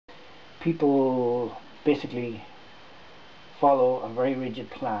people basically follow a very rigid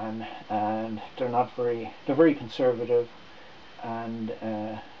plan, and they're very conservative, and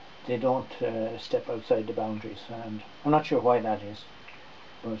they don't step outside the boundaries, and I'm not sure why that is,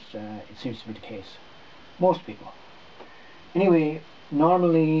 but it seems to be the case. Most people. Anyway,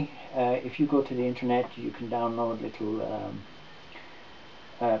 normally if you go to the internet, you can download little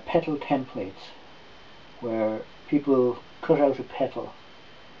petal templates where people cut out a petal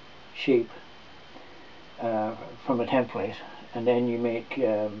shape from a template, and then you make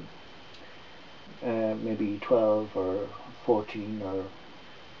maybe 12 or 14 or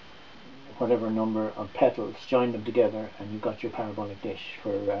whatever number of petals, join them together, and you've got your parabolic dish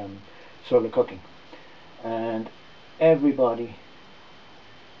for solar cooking. And everybody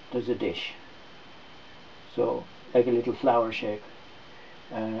does a dish, so like a little flower shape,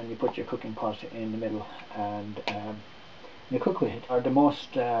 and you put your cooking pot in the middle, and you cook with it. Or the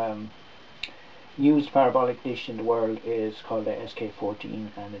most used parabolic dish in the world is called the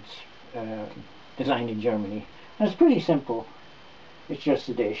SK14, and it's designed in Germany, and it's pretty simple. It's just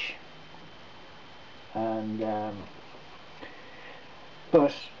a dish, and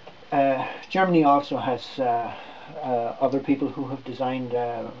but Germany also has other people who have designed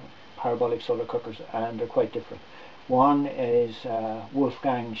parabolic solar cookers, and they're quite different. One is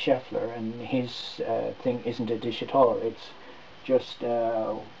Wolfgang Scheffler, and his thing isn't a dish at all. It's just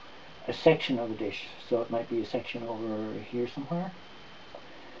a section of a dish, so it might be a section over here somewhere,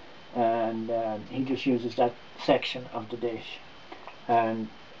 and he just uses that section of the dish, and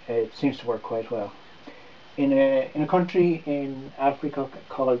it seems to work quite well. In a country in Africa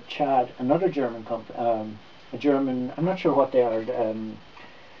called Chad, another German company, I'm not sure what they are,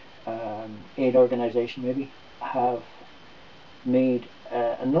 aid organization maybe, have made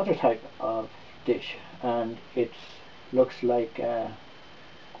another type of dish, and it looks like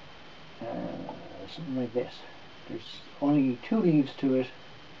something like this. There's only 2 leaves to it,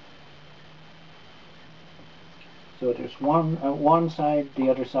 so there's one side, the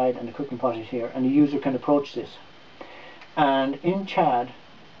other side, and the cooking pot is here, and the user can approach this. And in Chad,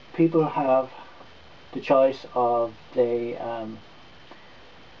 people have the choice of the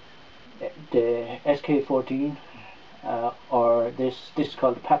SK14 or this is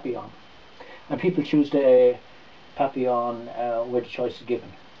called the Papillon, and people choose the Papillon where the choice is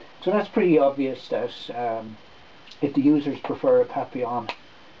given. So that's pretty obvious that if the users prefer a Papillon,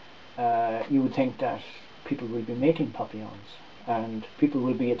 you would think that people will be making Papillons, and people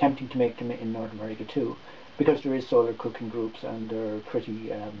will be attempting to make them in North America too, because there is solar cooking groups, and they're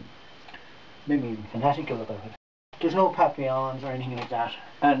pretty maybe even fanatical about it. There's no Papillons or anything like that,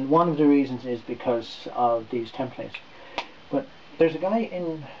 and one of the reasons is because of these templates. But there's a guy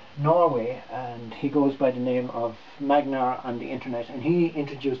in Norway, and he goes by the name of Magnar on the internet, and he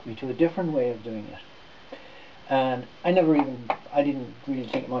introduced me to a different way of doing it. And I didn't really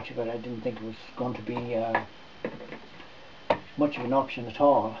think much of it. I didn't think it was going to be much of an option at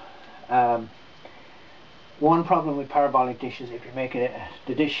all. One problem with parabolic dishes, if you make it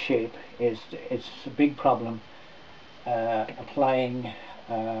the dish shape, is it's a big problem applying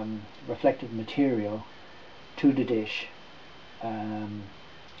reflective material to the dish,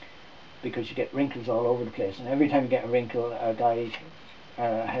 because you get wrinkles all over the place, and every time you get a wrinkle, a guy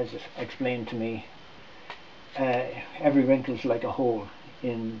has explained to me, every wrinkle is like a hole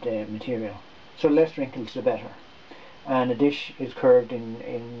in the material, so less wrinkles the better. And a dish is curved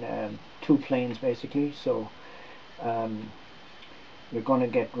in 2 planes basically, so you're going to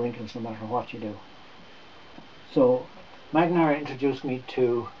get wrinkles no matter what you do. So Magnar introduced me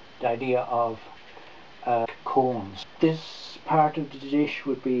to the idea of cones. This part of the dish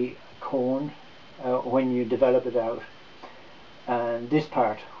would be a cone when you develop it out, and this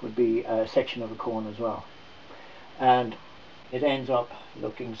part would be a section of a cone as well, and it ends up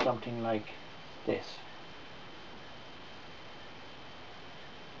looking something like this.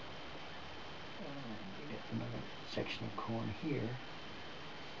 Another section of cone here,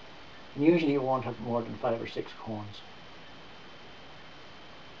 and usually you won't have more than 5 or 6 cones.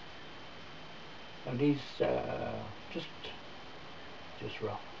 Now these just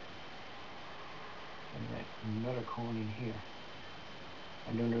rough. Anyway, another cone in here.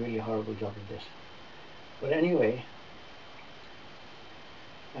 I'm doing a really horrible job of this, but anyway,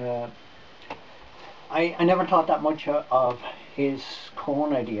 I never thought that much of his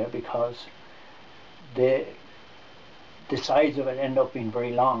cone idea, because the sides of it end up being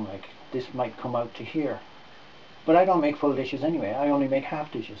very long. Like this might come out to here, but I don't make full dishes anyway. I only make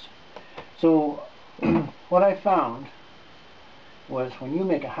half dishes. So what I found was when you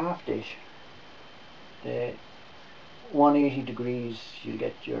make a half dish, 180 degrees, you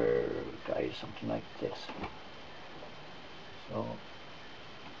get your guide something like this.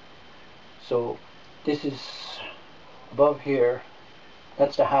 So this is above here,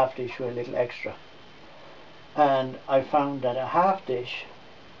 that's the half dish with a little extra. And I found that a half dish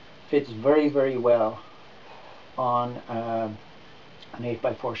fits very, very well on an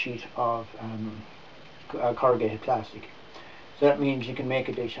 8x4 sheet of corrugated plastic. So that means you can make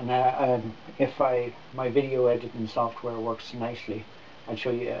a dish, and if my video editing software works nicely, I'll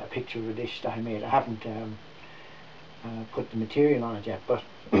show you a picture of a dish that I made. I haven't put the material on it yet, but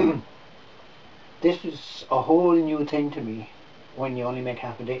this is a whole new thing to me when you only make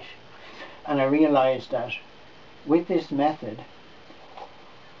half a dish. And I realized that with this method,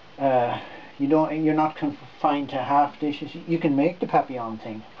 you're not confined to half dishes. You can make the papillon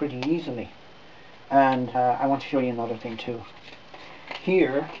thing pretty easily. And I want to show you another thing too.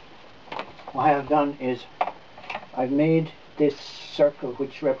 Here, what I have done is I've made this circle,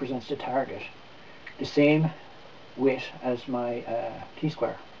 which represents the target, the same width as my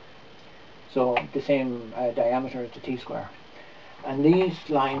T-square. So the same diameter as the T-square. And these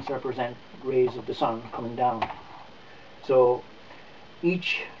lines represent rays of the sun coming down. So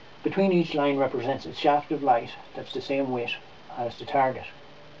between each line represents a shaft of light that's the same width as the target.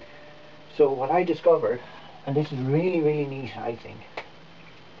 So what I discovered, and this is really, really neat, I think,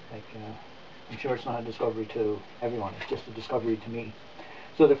 like I'm sure it's not a discovery to everyone, it's just a discovery to me.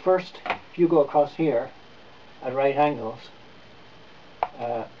 So the first, if you go across here at right angles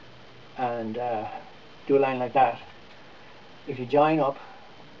and do a line like that, if you join up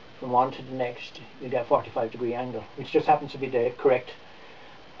from one to the next, you get a 45-degree angle, which just happens to be the correct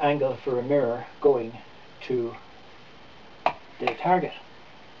angle for a mirror going to the target.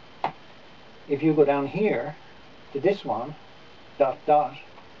 If you go down here to this one, dot dot,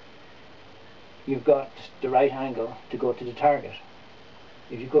 you've got the right angle to go to the target.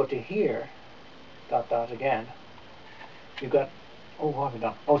 If you go to here, dot dot again, you've got, oh, what have I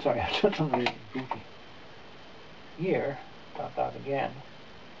done? Oh, sorry, I've done something really goofy. Here, dot dot again,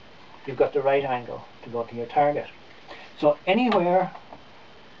 you've got the right angle to go to your target. So anywhere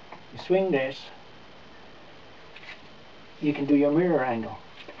you swing this, you can do your mirror angle.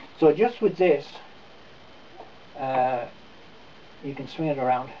 So just with this, you can swing it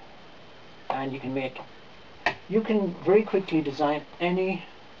around, and you can very quickly design any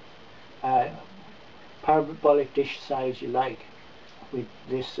parabolic dish size you like with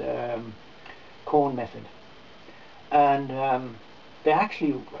this cone method. And they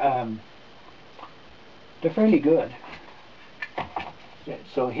actually, they're fairly good.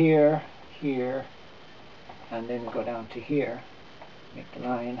 So here, here, and then go down to here, make the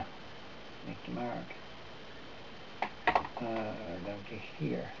line, make the mark, down to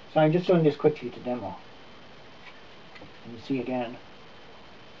here. So I'm just doing this quickly to demo. And you see again,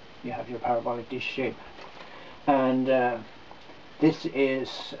 you have your parabolic dish shape. And this is,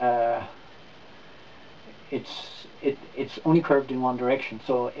 it's only curved in one direction,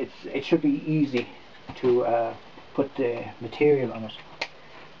 so it should be easy to put the material on it.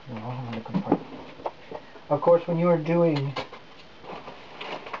 Of course, when you're doing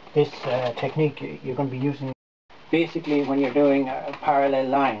this technique, you're going to be using, basically when you're doing parallel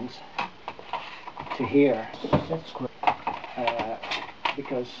lines to here, that's great,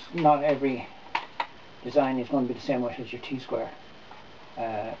 because not every design is going to be the same width as your T-square.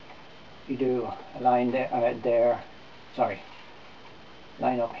 You do a line there,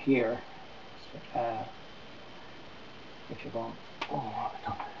 line up here, if you're going, oh, what have I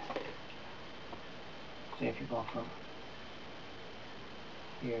done? Say if you're going from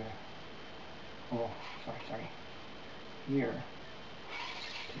here, oh, sorry, here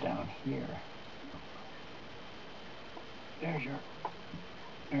to down here. There's your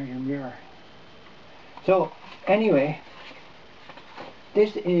mirror. So anyway,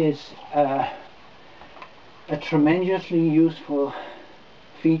 this is a tremendously useful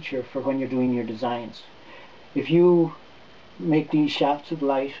feature for when you're doing your designs. If you make these shafts of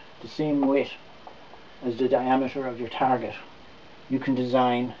light the same width as the diameter of your target, you can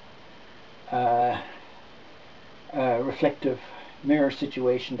design a reflective mirror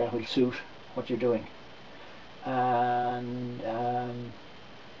situation that will suit what you're doing. And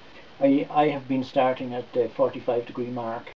I have been starting at the 45-degree mark